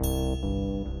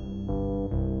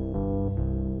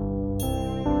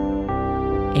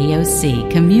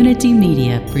AOC Community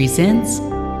Media presents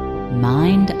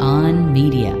Mind on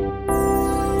Media.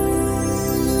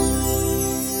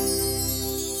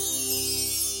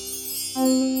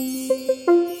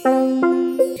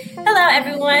 Hello,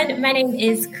 everyone. My name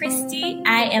is Christy.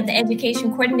 I am the education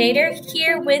coordinator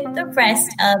here with the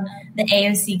rest of the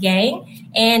AOC gang.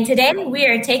 And today we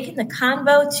are taking the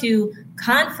convo to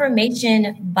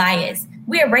confirmation bias.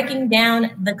 We are breaking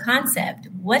down the concept,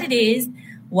 what it is,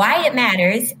 why it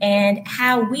matters, and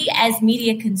how we as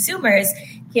media consumers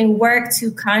can work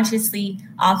to consciously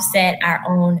offset our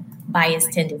own bias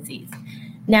tendencies.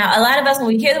 Now, a lot of us, when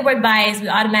we hear the word bias, we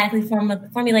automatically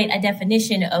formulate a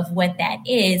definition of what that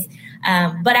is.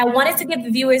 But I wanted to give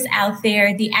the viewers out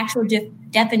there the actual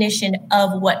definition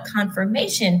of what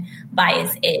confirmation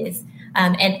bias is.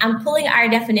 And I'm pulling our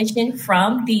definition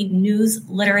from the News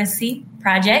Literacy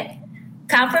Project.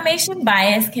 Confirmation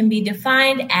bias can be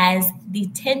defined as the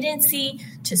tendency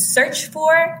to search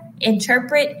for,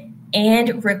 interpret,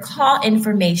 and recall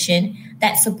information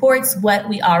that supports what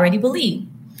we already believe.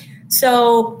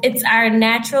 So it's our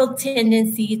natural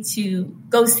tendency to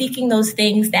go seeking those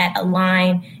things that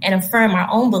align and affirm our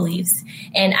own beliefs.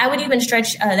 And I would even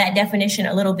stretch that definition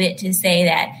a little bit to say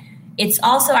that it's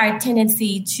also our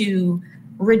tendency to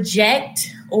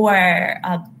reject or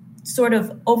sort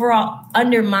of overall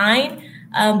undermine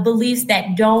beliefs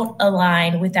that don't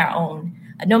align with our own,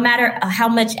 no matter how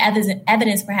much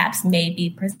evidence perhaps may be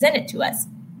presented to us.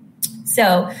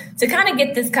 So to kind of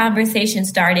get this conversation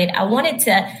started, I wanted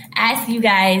to ask you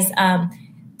guys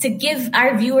to give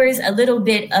our viewers a little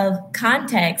bit of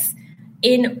context.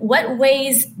 In what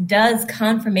ways does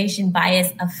confirmation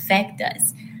bias affect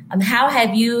us? How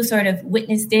have you sort of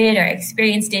witnessed it or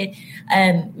experienced it,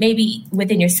 maybe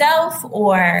within yourself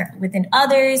or within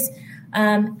others?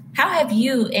 How have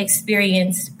you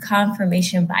experienced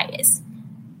confirmation bias?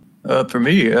 For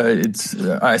me,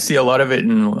 I see a lot of it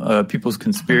in people's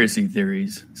conspiracy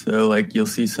theories. So, like, you'll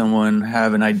see someone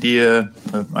have an idea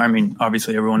of,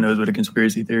 obviously everyone knows what a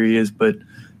conspiracy theory is, but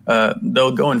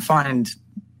they'll go and find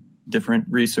different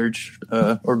research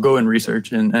or go and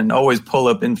research and always pull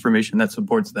up information that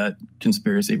supports that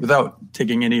conspiracy without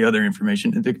taking any other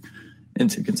information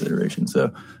into consideration.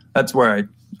 So that's where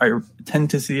I tend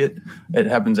to see it. It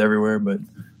happens everywhere, but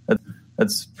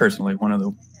that's personally one of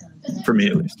the, for me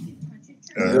at least.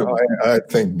 I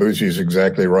think Boosie's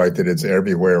exactly right that it's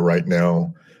everywhere right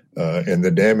now. And the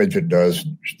damage it does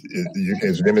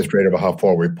is demonstrated by how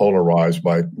far we polarize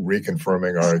by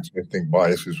reconfirming our existing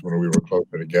biases when we were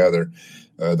closer together.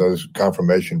 Those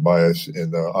confirmation bias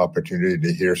and the opportunity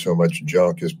to hear so much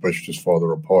junk has pushed us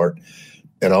farther apart.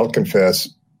 And I'll confess,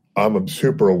 I'm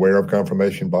super aware of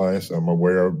confirmation bias. I'm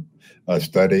aware of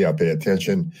study. I pay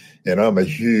attention. And I'm a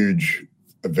huge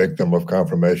victim of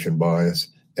confirmation bias.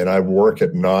 And I work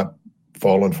at not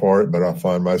falling for it, but I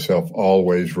find myself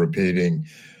always repeating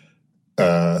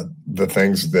the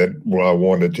things that I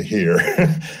wanted to hear.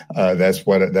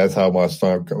 That's how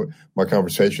my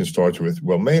conversation starts with,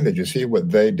 well, man, did you see what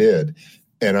they did?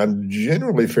 And I'm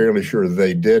generally fairly sure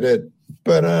they did it,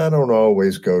 but I don't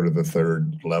always go to the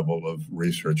third level of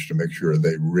research to make sure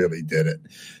they really did it.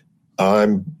 I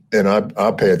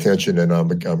pay attention, and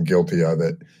I'm guilty of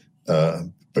it.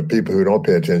 But people who don't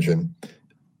pay attention,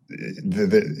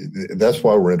 that's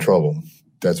why we're in trouble.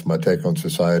 That's my take on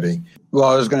society. Well,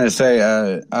 I was going to say,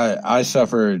 I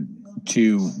suffer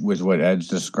too with what Ed's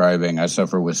describing. I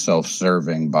suffer with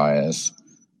self-serving bias,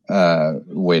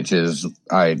 which is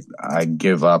I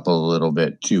give up a little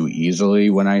bit too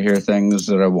easily when I hear things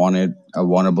that I want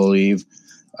to believe.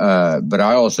 But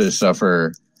I also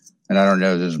suffer, and I don't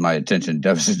know if this is my attention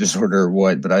deficit disorder or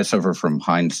what, but I suffer from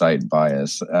hindsight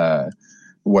bias,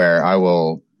 where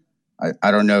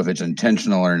I don't know if it's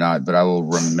intentional or not, but I will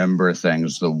remember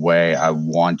things the way I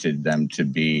wanted them to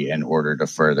be in order to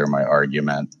further my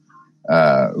argument,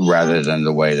 rather than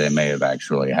the way they may have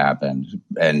actually happened.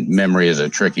 And memory is a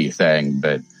tricky thing,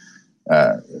 but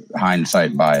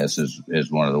hindsight bias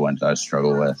is one of the ones I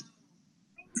struggle with.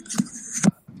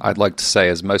 I'd like to say,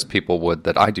 as most people would,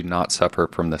 that I do not suffer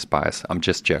from this bias. I'm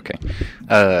just joking.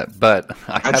 But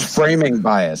That's framing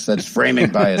bias. That's framing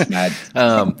bias, Matt.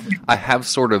 I have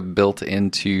sort of built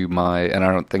into my, and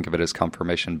I don't think of it as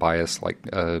confirmation bias, like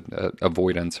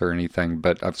avoidance or anything,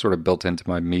 but I've sort of built into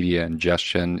my media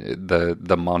ingestion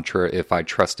the mantra, if I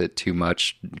trust it too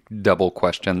much, double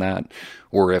question that.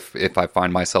 Or if I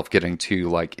find myself getting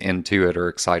too into it or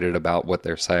excited about what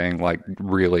they're saying,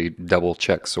 really double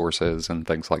check sources and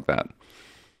things like that.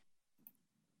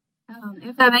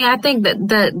 If I may, I think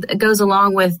that goes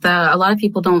along with a lot of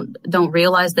people don't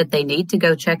realize that they need to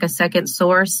go check a second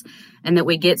source, and that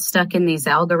we get stuck in these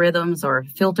algorithms or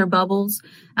filter bubbles.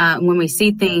 When we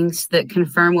see things that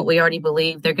confirm what we already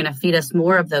believe, they're going to feed us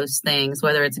more of those things,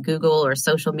 whether it's Google or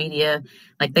social media.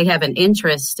 Like, they have an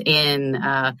interest in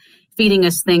feeding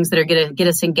us things that are going to get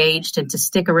us engaged and to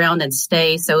stick around and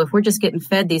stay. So if we're just getting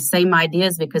fed these same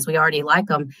ideas because we already like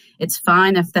them, it's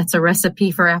fine if that's a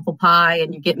recipe for apple pie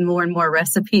and you're getting more and more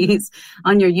recipes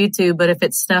on your YouTube. But if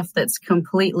it's stuff that's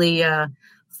completely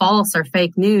false or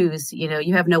fake news,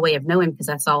 you have no way of knowing, because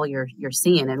that's all you're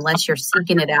seeing, unless you're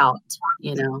seeking it out,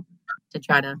 to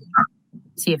try to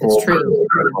see if it's true.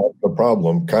 The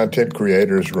problem, content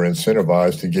creators are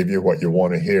incentivized to give you what you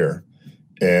want to hear.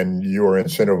 And you are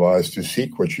incentivized to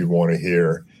seek what you want to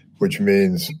hear, which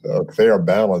means a fair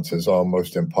balance is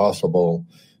almost impossible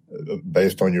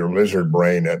based on your lizard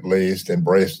brain, at least, and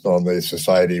based on the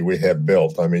society we have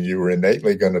built. I mean, you are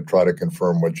innately going to try to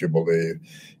confirm what you believe.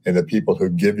 And the people who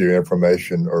give you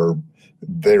information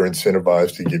they're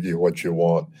incentivized to give you what you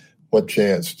want. What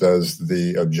chance does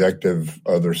the objective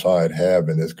other side have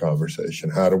in this conversation?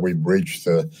 How do we breach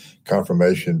the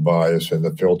confirmation bias and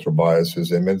the filter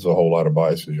biases? I mean, there's a whole lot of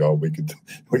biases, y'all. We could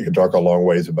talk a long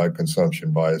ways about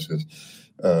consumption biases.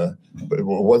 But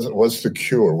what's the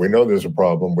cure? We know there's a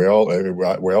problem. We all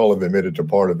have admitted to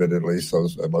part of it, at least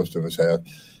most of us have.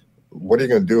 What are you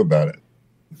going to do about it?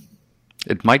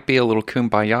 It might be a little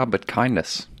kumbaya, but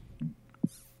kindness.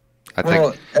 I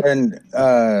think. And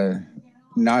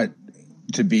not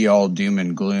to be all doom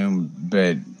and gloom,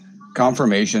 but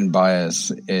confirmation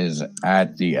bias is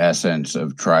at the essence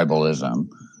of tribalism.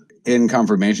 In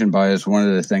confirmation bias, one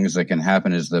of the things that can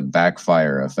happen is the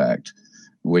backfire effect,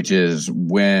 which is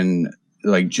when,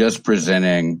 just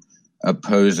presenting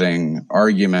opposing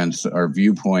arguments or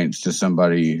viewpoints to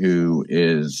somebody who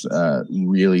is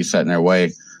really set in their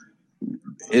way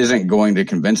isn't going to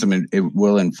convince them. It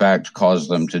will, in fact, cause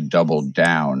them to double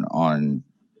down on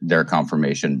their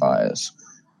confirmation bias.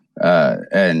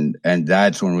 And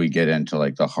that's when we get into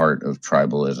the heart of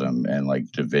tribalism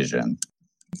and division.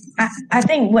 I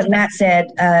think what Matt said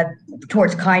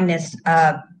towards kindness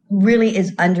really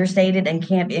is understated and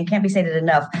can't be stated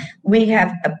enough. We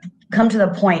have come to the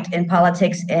point in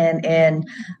politics and in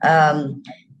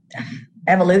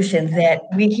evolution that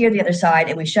we hear the other side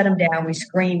and we shut them down, we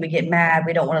scream, we get mad,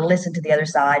 we don't want to listen to the other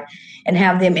side, and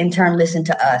have them in turn listen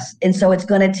to us. And so it's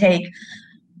going to take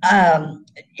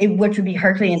which would be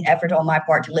Herculean effort on my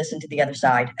part to listen to the other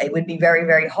side. It would be very,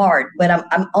 very hard, but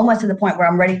I'm almost to the point where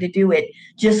I'm ready to do it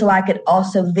just so I could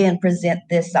also then present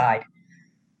this side,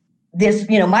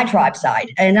 my tribe side.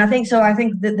 And I think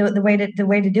the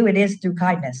way to do it is through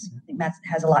kindness. I think Matt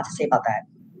has a lot to say about that.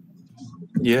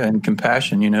 Yeah, and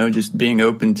compassion, just being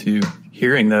open to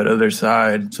hearing that other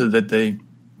side so that they,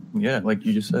 like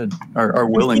you just said, are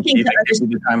willing to give you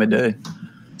the time of day.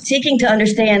 Seeking to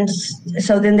understand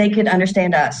so then they could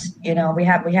understand us. We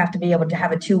have to be able to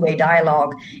have a two-way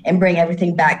dialogue and bring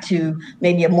everything back to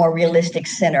maybe a more realistic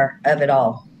center of it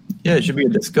all. Yeah, it should be a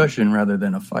discussion rather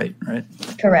than a fight, right?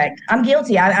 Correct. I'm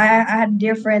guilty. I had a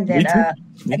dear friend that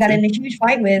I got in a huge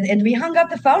fight with, and we hung up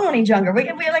the phone on each other. We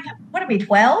were like, what are we,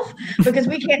 12? Because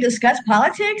we can't discuss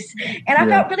politics. And I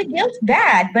felt really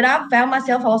bad, but I found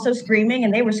myself also screaming,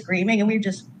 and they were screaming, and we were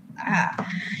just,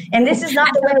 And this is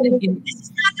not the way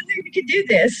we could do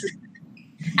this.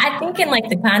 I think in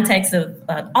the context of,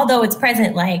 although it's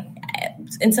present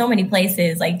in so many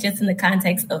places, just in the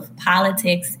context of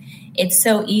politics, it's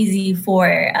so easy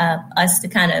for us to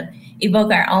kind of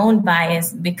evoke our own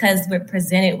bias because we're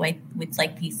presented with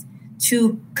these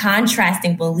two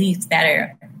contrasting beliefs that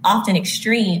are often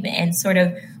extreme, and sort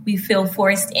of we feel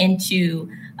forced into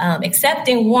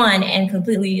accepting one and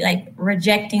completely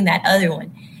rejecting that other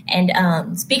one.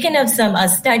 And speaking of some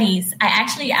studies,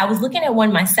 I was looking at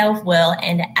one myself, Will,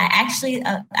 and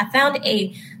I found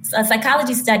a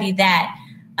psychology study that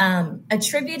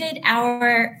attributed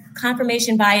our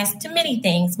confirmation bias to many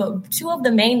things, but two of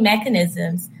the main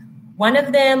mechanisms, one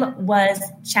of them was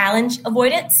challenge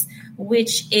avoidance,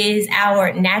 which is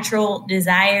our natural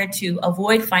desire to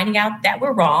avoid finding out that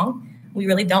we're wrong. We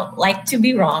really don't like to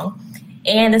be wrong.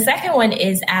 And the second one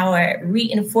is our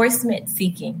reinforcement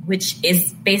seeking, which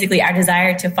is basically our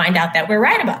desire to find out that we're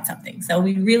right about something. So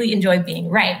we really enjoy being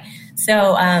right.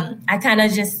 So I kind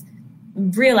of just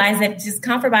realized that just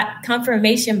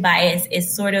confirmation bias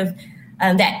is sort of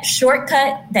that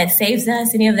shortcut that saves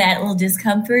us any of that little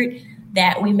discomfort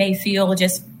that we may feel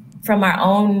just from our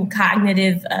own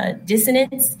cognitive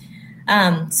dissonance.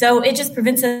 So it just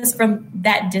prevents us from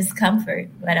that discomfort.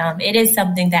 But it is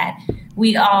something that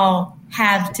we all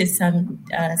have to some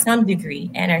degree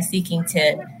and are seeking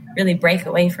to really break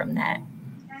away from that.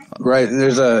 Right.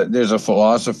 There's a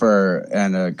philosopher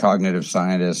and a cognitive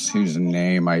scientist whose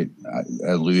name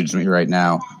eludes me right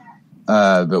now.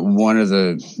 But one of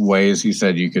the ways he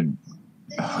said you could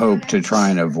hope to try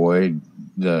and avoid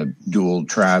the dual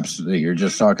traps that you're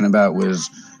just talking about was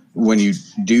when you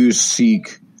do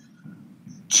seek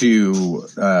to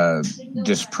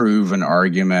disprove an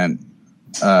argument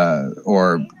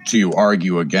or to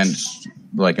argue against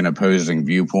like an opposing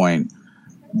viewpoint,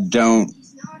 don't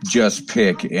just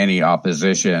pick any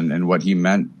opposition. And what he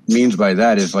means by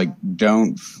that is like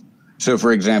so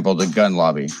for example, the gun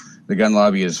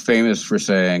lobby is famous for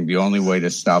saying the only way to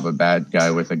stop a bad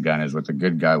guy with a gun is with a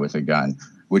good guy with a gun,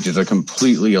 which is a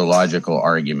completely illogical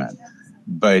argument.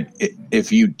 But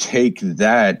if you take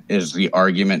that as the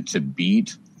argument to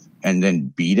beat and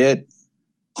then beat it,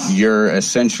 you're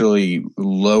essentially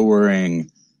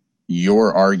lowering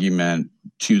your argument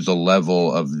to the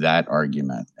level of that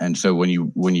argument. And so when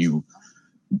you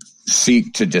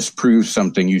seek to disprove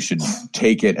something, you should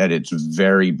take it at its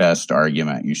very best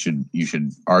argument. You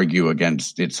should argue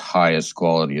against its highest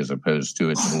quality as opposed to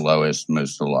its lowest,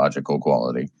 most illogical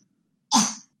quality.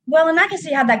 Well, and I can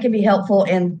see how that could be helpful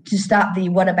to stop the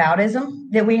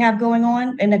whataboutism that we have going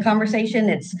on in the conversation.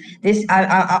 It's this: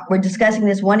 we're discussing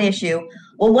this one issue.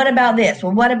 Well, what about this?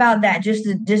 Well, what about that? Just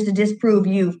to disprove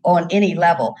you on any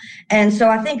level. And so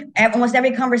I think almost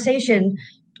every conversation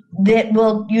that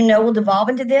will devolve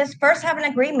into this. First, have an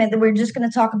agreement that we're just going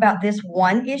to talk about this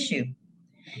one issue.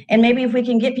 And maybe if we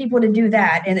can get people to do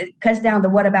that and it cuts down the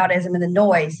whataboutism and the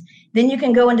noise, then you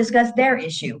can go and discuss their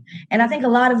issue. And I think a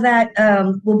lot of that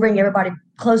will bring everybody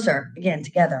closer again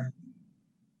together.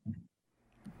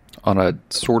 On a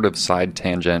sort of side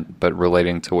tangent, but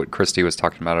relating to what Christy was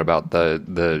talking about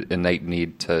the innate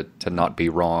need to not be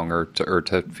wrong or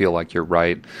to feel like you're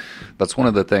right. That's one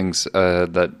of the things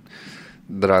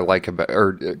that I like about,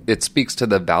 or it speaks to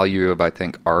the value of, I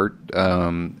think, art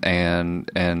and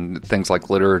things like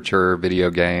literature, video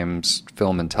games,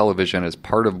 film, and television as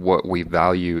part of what we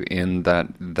value in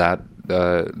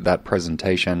that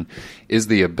presentation is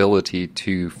the ability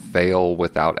to fail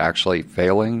without actually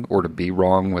failing, or to be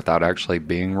wrong without actually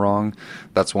being wrong.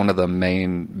 That's one of the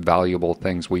main valuable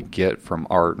things we get from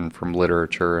art and from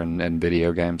literature and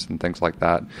video games and things like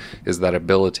that, is that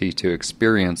ability to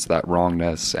experience that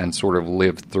wrongness and sort of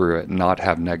live through it, not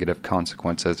have negative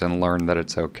consequences, and learn that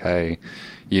it's okay,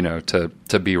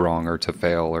 to be wrong or to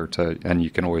fail and you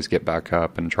can always get back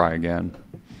up and try again.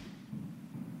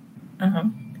 Uh-huh.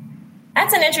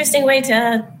 That's an interesting way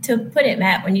to put it,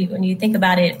 Matt, when you think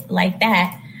about it like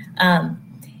that.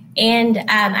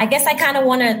 I guess I kind of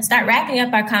want to start wrapping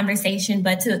up our conversation,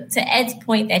 but to Ed's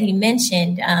point that he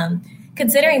mentioned,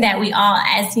 considering that we all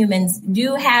as humans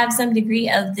do have some degree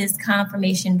of this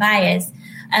confirmation bias,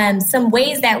 some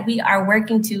ways that we are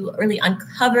working to really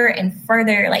uncover and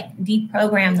further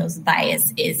deprogram those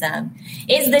bias is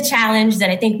the challenge that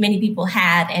I think many people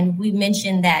have. And we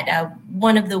mentioned that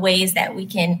one of the ways that we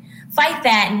can fight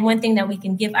that, and one thing that we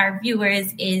can give our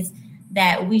viewers, is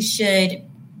that we should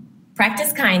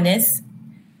practice kindness,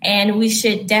 and we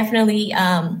should definitely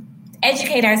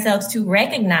educate ourselves to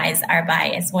recognize our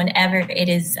bias whenever it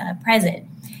is present.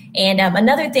 And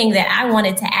another thing that I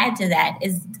wanted to add to that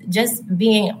is just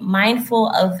being mindful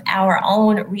of our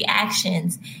own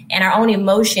reactions and our own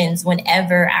emotions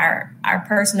whenever our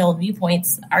personal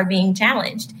viewpoints are being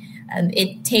challenged.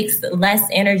 It takes less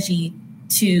energy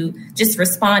to just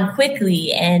respond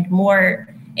quickly and more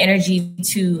energy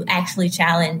to actually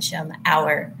challenge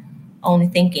our own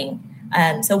thinking.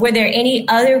 So were there any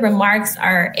other remarks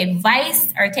or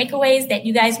advice or takeaways that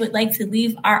you guys would like to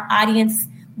leave our audience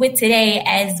with today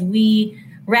as we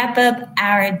wrap up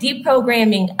our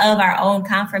deprogramming of our own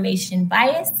confirmation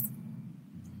bias?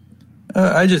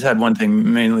 I just had one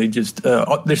thing, mainly just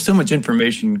there's so much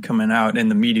information coming out in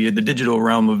the media, the digital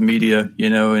realm of media,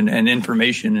 and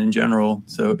information in general.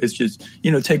 So it's just,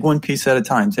 take one piece at a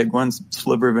time, take one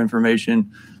sliver of information,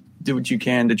 do what you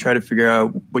can to try to figure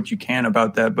out what you can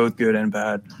about that, both good and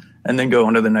bad, and then go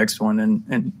on to the next one.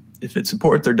 And if it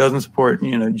supports or doesn't support,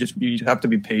 you have to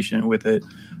be patient with it.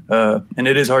 And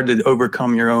it is hard to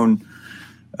overcome your own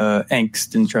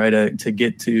angst and try to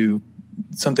get to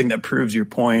something that proves your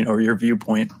point or your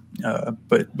viewpoint,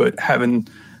 but having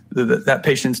that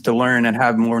patience to learn and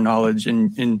have more knowledge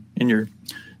in your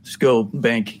skill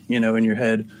bank, in your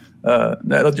head,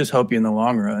 that'll just help you in the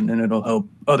long run, and it'll help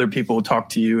other people talk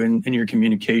to you, and your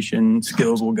communication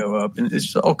skills will go up, and it's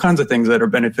just all kinds of things that are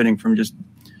benefiting from just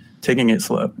taking it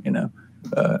slow,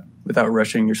 without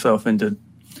rushing yourself into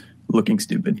looking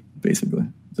stupid, basically.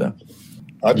 So.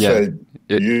 I'd say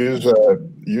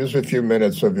use a few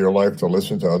minutes of your life to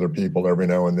listen to other people every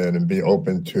now and then, and be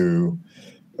open to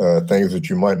things that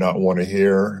you might not want to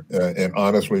hear, and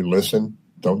honestly listen.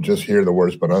 Don't just hear the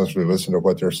words, but honestly listen to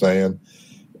what they're saying.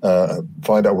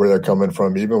 Find out where they're coming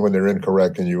from, even when they're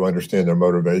incorrect, and you understand their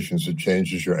motivations. It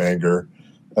changes your anger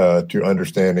to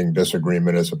understanding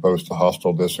disagreement as opposed to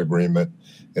hostile disagreement.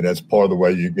 And that's part of the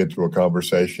way you get to a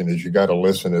conversation is you got to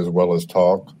listen as well as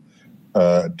talk.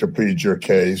 To plead your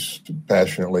case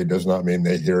passionately does not mean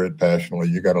they hear it passionately.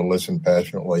 You got to listen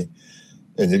passionately,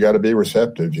 and you got to be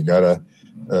receptive. You got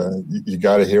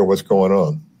to hear what's going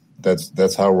on.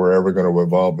 That's how we're ever going to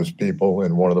evolve as people.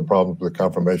 And one of the problems with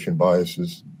confirmation bias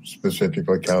is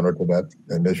specifically counter to that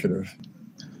initiative.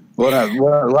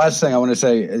 Well, last thing I want to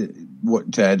say,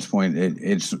 to Ed's point,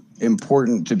 it's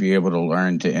important to be able to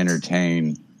learn to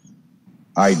entertain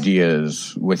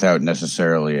ideas without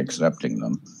necessarily accepting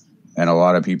them. And a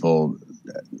lot of people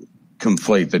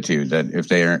conflate the two, that if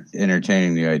they are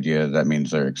entertaining the idea, that means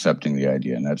they're accepting the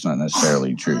idea. And that's not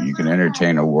necessarily true. You can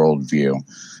entertain a worldview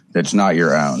that's not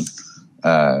your own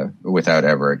without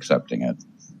ever accepting it.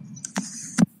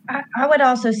 I would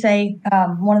also say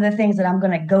one of the things that I'm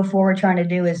going to go forward trying to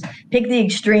do is pick the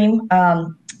extreme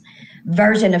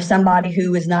version of somebody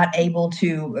who is not able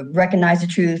to recognize the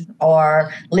truth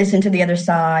or listen to the other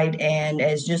side and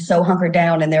is just so hunkered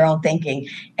down in their own thinking.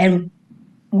 And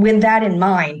with that in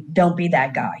mind, don't be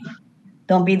that guy.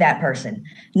 Don't be that person.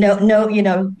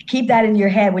 No, keep that in your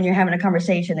head when you're having a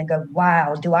conversation and go,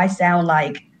 wow, do I sound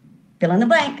like fill in the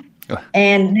blank?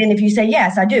 And then if you say,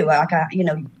 yes, I do,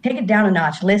 take it down a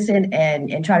notch, listen,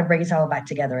 and try to bring us all back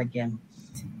together again.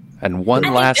 And one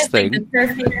last thing. Like the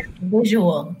perfect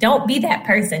visual. Don't be that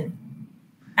person.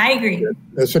 I agree.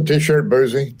 It's a T-shirt,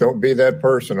 Boozy. Don't be that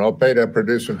person. I'll pay to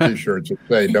produce some T-shirts that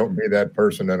say, don't be that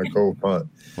person in a cold font.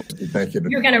 Thank you.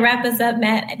 You're going to wrap us up,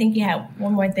 Matt. I think you have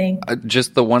one more thing.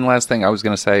 Just the one last thing I was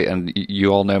going to say, and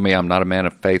you all know me, I'm not a man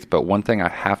of faith, but one thing I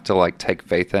have to take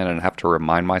faith in and have to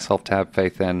remind myself to have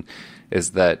faith in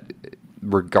is that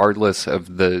regardless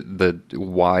of the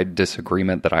wide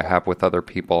disagreement that I have with other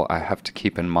people, I have to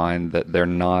keep in mind that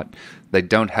they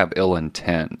don't have ill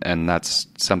intent. And that's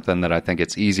something that I think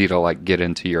it's easy to get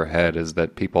into your head, is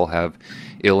that people have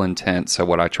ill intent. So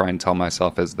what I try and tell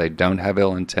myself is they don't have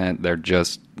ill intent. They're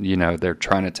just, they're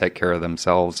trying to take care of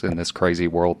themselves in this crazy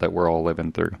world that we're all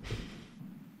living through.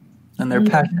 And they're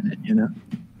passionate,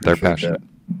 They're passionate.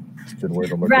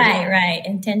 Right.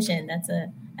 Intention. That's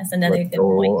another good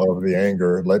point. Let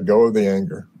go of the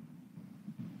anger.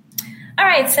 All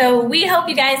right, so we hope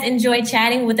you guys enjoyed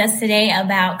chatting with us today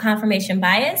about confirmation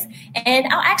bias. And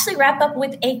I'll actually wrap up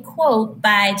with a quote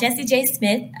by Jesse J.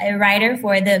 Smith, a writer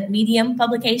for the Medium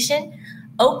publication.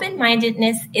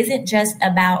 Open-mindedness isn't just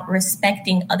about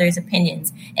respecting others'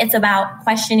 opinions. It's about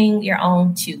questioning your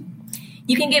own too.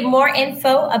 You can get more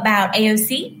info about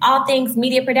AOC, all things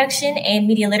media production and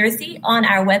media literacy, on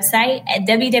our website at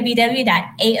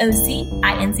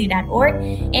www.aocinc.org.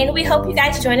 And we hope you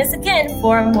guys join us again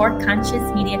for more conscious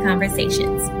media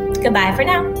conversations. Goodbye for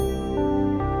now.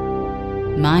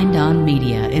 Mind on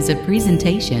Media is a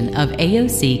presentation of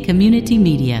AOC Community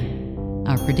Media.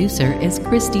 Our producer is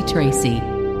Christy Tracy.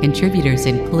 Contributors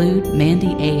include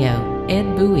Mandy Ayo,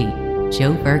 Ed Bowie,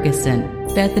 Joe Ferguson,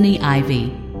 Bethany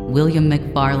Ivy, William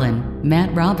McFarlane,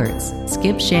 Matt Roberts,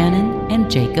 Skip Shannon,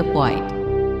 and Jacob White.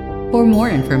 For more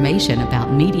information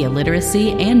about media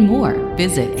literacy and more,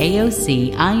 visit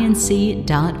aocinc.org.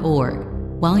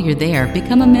 While you're there,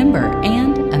 become a member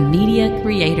and a media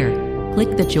creator.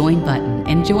 Click the join button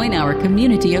and join our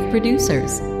community of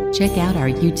producers. Check out our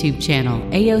YouTube channel,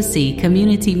 AOC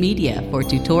Community Media, for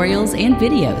tutorials and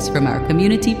videos from our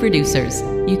community producers.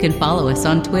 You can follow us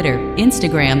on Twitter,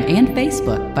 Instagram, and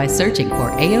Facebook by searching for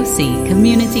AOC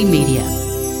Community Media.